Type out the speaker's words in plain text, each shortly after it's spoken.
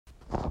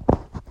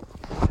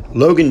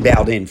Logan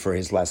bowed in for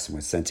his lesson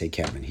with Sensei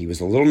Kevin. He was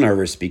a little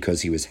nervous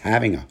because he was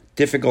having a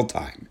difficult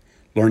time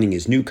learning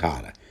his new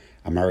kata,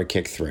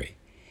 Amerikick 3.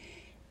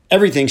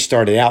 Everything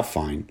started out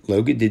fine.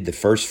 Logan did the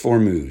first 4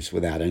 moves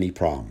without any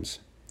problems.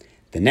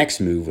 The next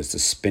move was the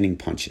spinning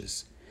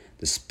punches.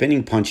 The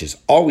spinning punches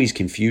always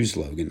confused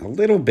Logan a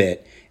little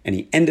bit, and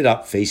he ended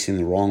up facing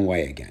the wrong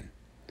way again.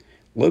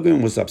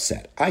 Logan was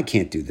upset. "I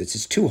can't do this.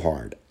 It's too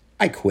hard.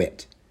 I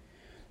quit."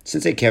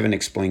 Sensei Kevin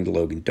explained to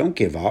Logan, "Don't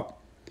give up.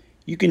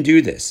 You can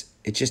do this.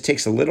 It just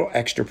takes a little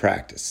extra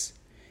practice.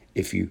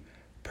 If you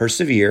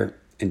persevere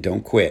and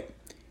don't quit,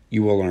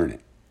 you will learn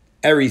it.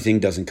 Everything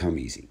doesn't come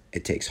easy.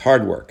 It takes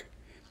hard work,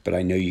 but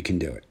I know you can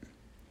do it."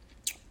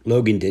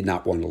 Logan did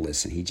not want to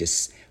listen. He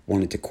just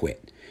wanted to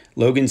quit.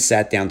 Logan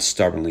sat down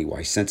stubbornly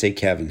while Sensei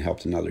Kevin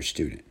helped another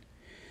student.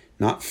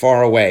 Not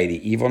far away,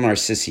 the evil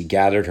Narcissi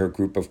gathered her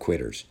group of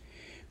quitters.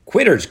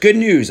 "Quitters, good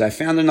news! I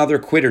found another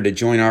quitter to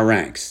join our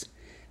ranks.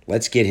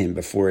 Let's get him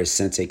before his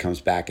sensei comes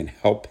back and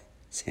helps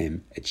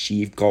him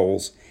achieve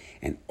goals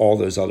and all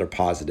those other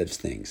positive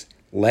things.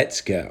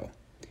 Let's go."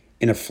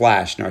 In a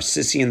flash,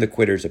 Narcissi and The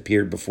Quitters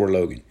appeared before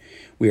Logan.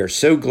 "We are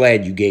so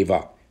glad you gave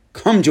up.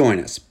 Come join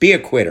us. Be a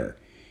quitter.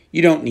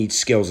 You don't need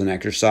skills and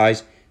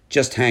exercise.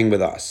 Just hang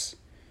with us."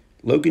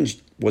 Logan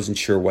wasn't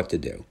sure what to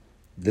do.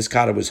 This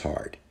kata was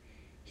hard.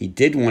 He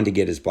did want to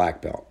get his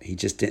black belt. He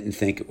just didn't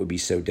think it would be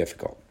so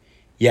difficult.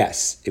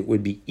 Yes, it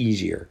would be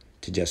easier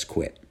to just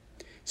quit.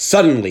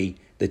 Suddenly,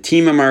 the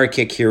Team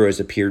Amerikick heroes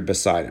appeared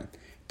beside him.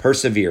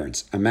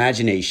 Perseverance,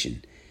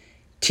 imagination,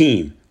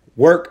 team,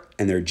 work,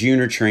 and their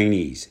junior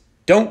trainees.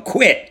 Don't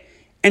quit!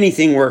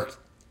 Anything worth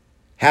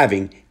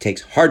having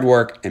takes hard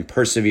work and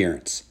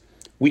perseverance.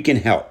 We can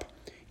help.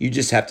 You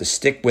just have to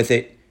stick with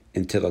it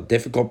until the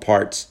difficult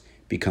parts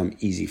become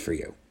easy for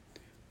you.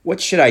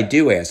 "What should I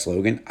do?" asked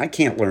Logan. "I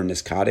can't learn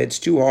this kata. It's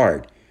too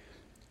hard."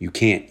 "You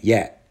can't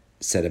yet,"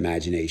 said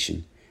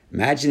imagination.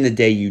 "Imagine the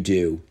day you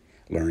do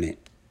learn it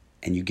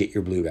and you get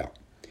your blue belt.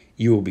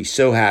 You will be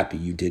so happy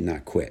you did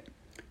not quit."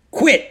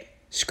 "Quit!"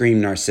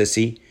 screamed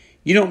Narcissi.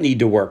 "You don't need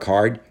to work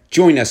hard.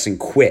 Join us and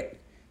quit."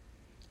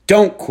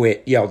 "Don't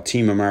quit!" yelled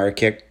Team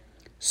Amerikick.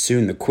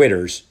 Soon the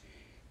quitters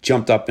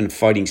jumped up in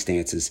fighting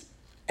stances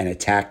and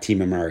attacked Team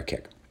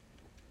Amerikick.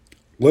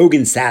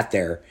 Logan sat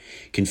there,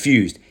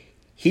 confused.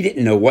 He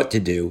didn't know what to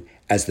do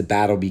as the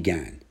battle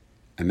began.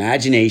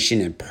 Imagination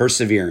and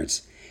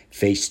perseverance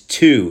faced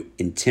 2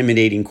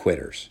 intimidating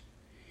quitters.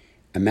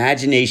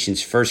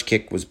 Imagination's first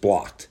kick was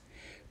blocked,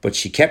 but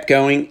she kept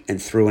going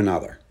and threw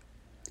another.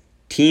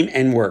 Team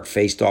and Work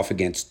faced off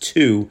against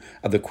 2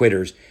 of the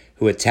quitters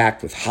who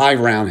attacked with high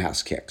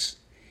roundhouse kicks.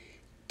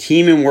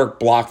 Team and Work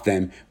blocked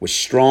them with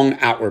strong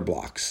outward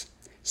blocks.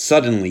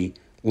 Suddenly,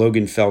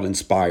 Logan felt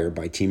inspired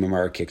by Team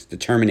Amerikick's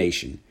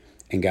determination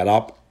and got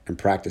up and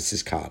practiced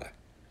his kata.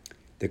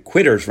 The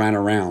quitters ran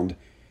around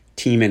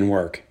Team and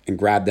Work and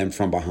grabbed them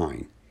from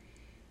behind.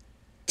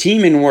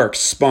 Team and Work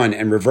spun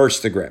and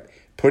reversed the grip,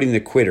 putting the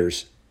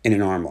quitters in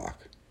an arm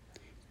lock.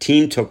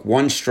 Team took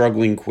one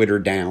struggling quitter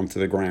down to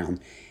the ground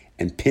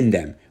and pinned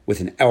them with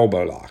an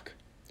elbow lock.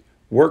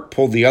 Work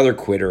pulled the other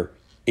quitter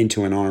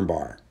into an arm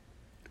bar.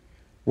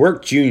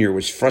 Work Jr.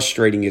 was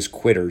frustrating his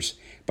quitters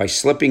by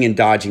slipping and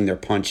dodging their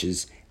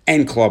punches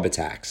and club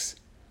attacks.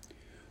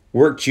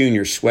 Work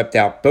Jr. swept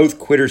out both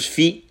quitters'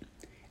 feet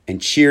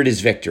and cheered his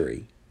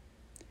victory.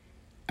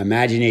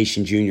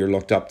 Imagination Jr.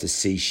 looked up to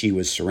see she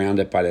was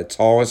surrounded by the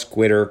tallest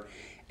quitter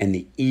and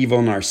the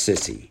evil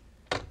Narcissi.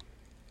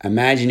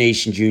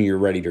 Imagination Jr.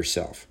 readied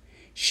herself.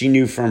 She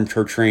knew from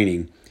her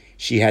training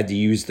she had to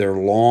use their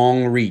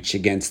long reach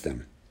against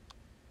them.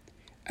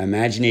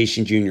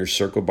 Imagination Jr.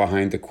 circled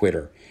behind the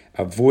quitter,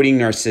 avoiding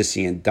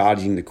Narcissi and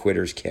dodging the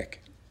quitter's kick.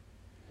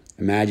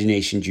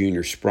 Imagination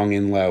Jr. sprung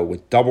in low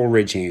with double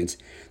ridge hands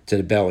to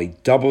the belly,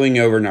 doubling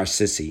over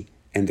Narcissi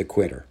and the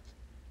quitter.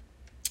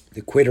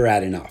 The quitter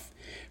had enough,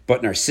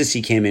 but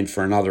Narcissi came in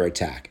for another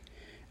attack.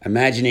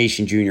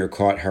 Imagination Jr.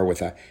 caught her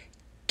with a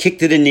kick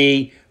to the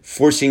knee,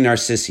 forcing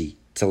Narcissi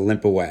to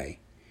limp away.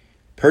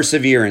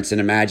 Perseverance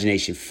and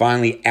imagination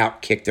finally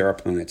outkicked their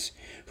opponents,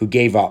 who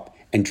gave up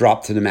and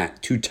dropped to the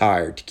mat, too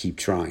tired to keep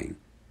trying.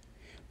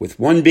 With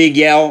one big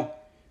yell,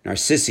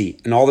 Narcissi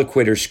and all the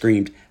quitters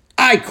screamed,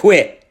 "I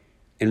quit!"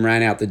 and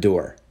ran out the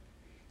door.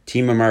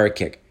 Team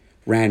Amerikick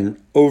ran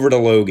over to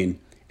Logan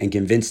and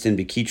convinced him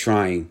to keep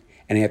trying,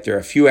 and after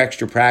a few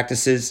extra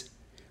practices,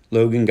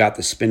 Logan got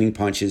the spinning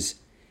punches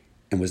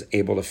and was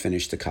able to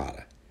finish the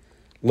kata.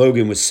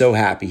 Logan was so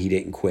happy he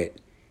didn't quit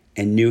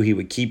and knew he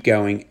would keep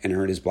going and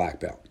earn his black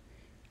belt.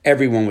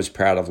 Everyone was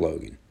proud of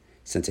Logan,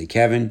 Sensei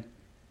Kevin,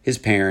 his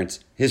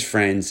parents, his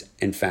friends,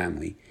 and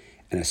family,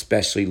 and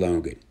especially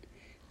Logan.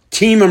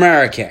 Team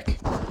Amerikick!